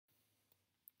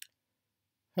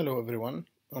Hello everyone.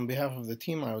 On behalf of the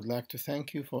team, I would like to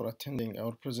thank you for attending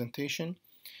our presentation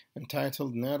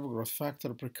entitled Nerve Growth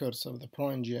Factor Precursor, the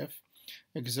ProNGF,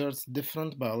 exerts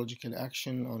different biological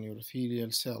action on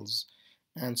urothelial cells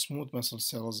and smooth muscle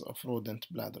cells of rodent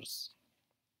bladders.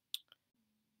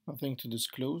 Nothing to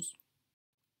disclose.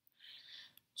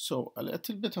 So a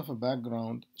little bit of a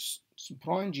background.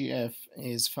 ProNGF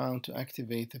is found to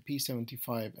activate the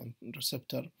P75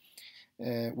 receptor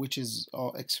which is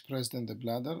expressed in the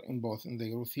bladder in both in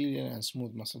the urothelial and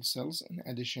smooth muscle cells, in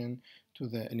addition to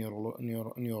the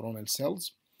neuronal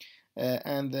cells.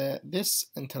 This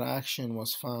interaction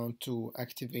was found to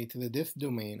activate the death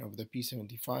domain of the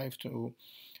P75 to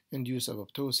induce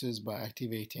apoptosis by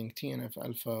activating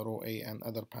TNF-alpha, ROA, and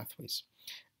other pathways.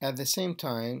 At the same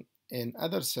time, in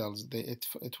other cells,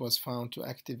 it was found to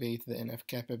activate the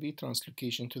NF-kappa B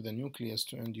translocation to the nucleus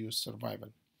to induce survival.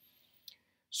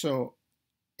 So,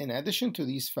 in addition to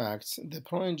these facts, the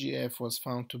ProNGF was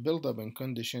found to build up in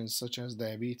conditions such as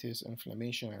diabetes,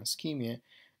 inflammation, and ischemia,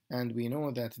 and we know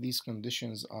that these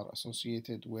conditions are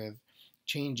associated with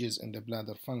changes in the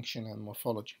bladder function and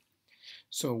morphology.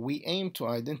 So we aim to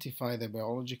identify the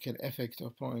biological effect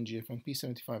of ProNGF and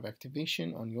P75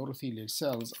 activation on urothelial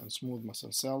cells and smooth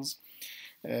muscle cells,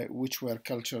 which were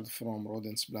cultured from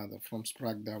rodents' bladder, from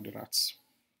Sprague-Dawley rats.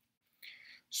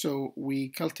 So we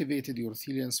cultivated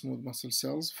urothelial and smooth muscle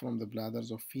cells from the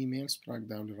bladders of female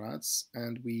Sprague-Dawley rats,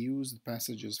 and we used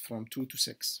passages from 2 to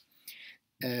 6.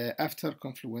 After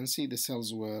confluency, the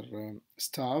cells were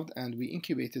starved, and we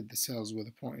incubated the cells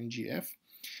with ProNGF,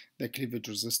 the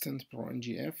cleavage-resistant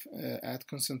ProNGF, at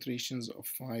concentrations of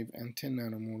 5 and 10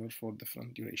 nanomolar for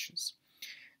different durations.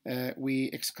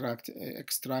 We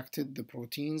extracted the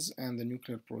proteins and the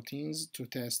nuclear proteins to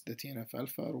test the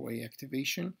TNF-alpha, ROA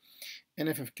activation,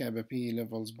 NF-kappa B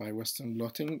levels by Western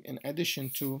blotting, in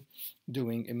addition to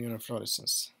doing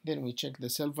immunofluorescence. Then we checked the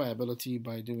cell viability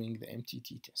by doing the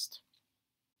MTT test.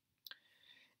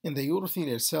 In the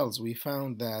urothelial cells, we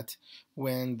found that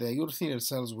when the urothelial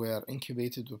cells were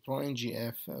incubated with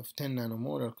ProNGF of 10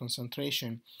 nanomolar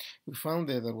concentration, we found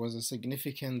that there was a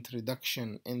significant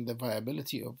reduction in the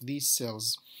viability of these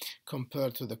cells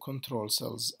compared to the control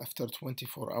cells after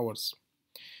 24 hours.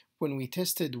 When we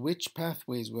tested which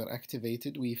pathways were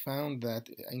activated, we found that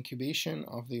incubation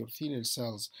of the urothelial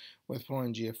cells with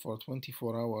ProNGF for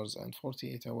 24 hours and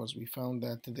 48 hours, we found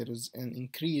that there is an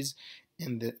increase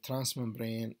in the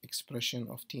transmembrane expression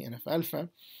of TNF-alpha,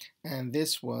 and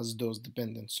this was dose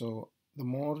dependent. So the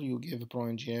more you give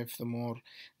ProNGF, the more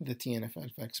the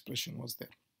TNF-alpha expression was there.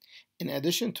 In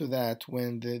addition to that,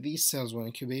 when these cells were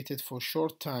incubated for a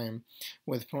short time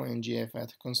with ProNGF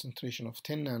at a concentration of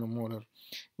 10 nanomolar,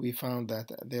 we found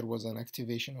that there was an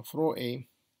activation of ROA.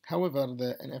 However,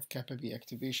 the NF-kappa B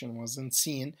activation wasn't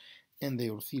seen in the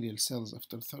urothelial cells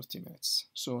after 30 minutes.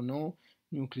 So no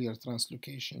nuclear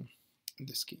translocation in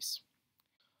this case.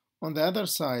 On the other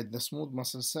side, the smooth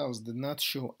muscle cells did not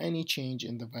show any change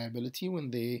in the viability when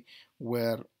they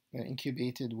were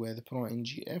incubated with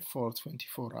ProNGF for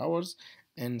 24 hours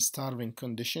in starving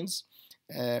conditions.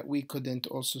 We couldn't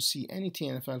also see any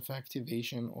TNF-alpha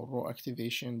activation or RO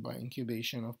activation by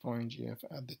incubation of ProNGF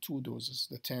at the two doses,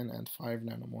 the 10 and 5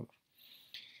 nanomolar.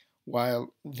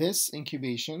 While this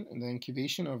incubation, the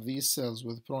incubation of these cells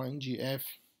with ProNGF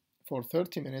for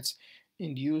 30 minutes,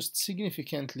 induced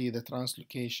significantly the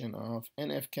translocation of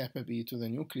NF-kappa B to the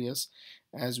nucleus,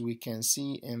 as we can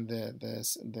see in the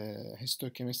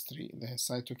histochemistry, the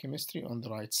cytochemistry on the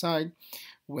right side,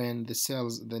 when the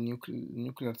cells, the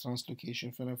nuclear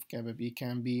translocation for NF-kappa B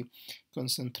can be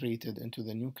concentrated into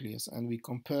the nucleus, and we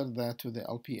compare that to the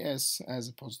LPS as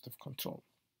a positive control.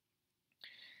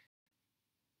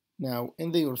 Now,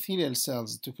 in the urothelial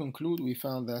cells, to conclude, we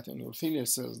found that in urothelial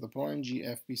cells, the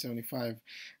ProNGF P75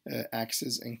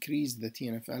 axis increased the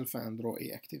TNF-alpha and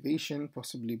ROA activation,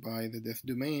 possibly by the death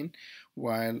domain,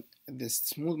 while the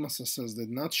smooth muscle cells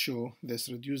did not show this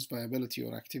reduced viability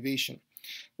or activation.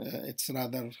 It's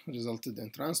rather resulted in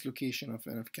translocation of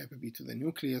NF-kappa B to the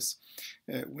nucleus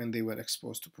when they were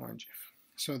exposed to ProNGF.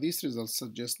 So these results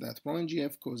suggest that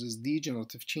ProNGF causes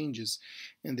degenerative changes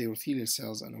in the urothelial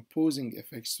cells and opposing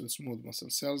effects to smooth muscle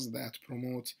cells that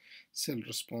promote cell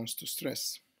response to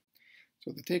stress.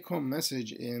 So the take-home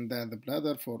message is that the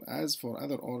bladder, as for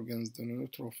other organs, the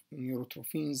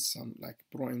neurotrophins, some like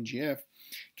ProNGF,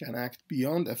 can act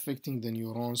beyond affecting the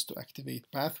neurons to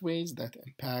activate pathways that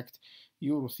impact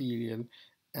urothelial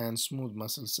and smooth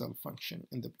muscle cell function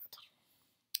in the bladder.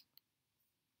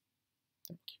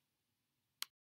 Thank you.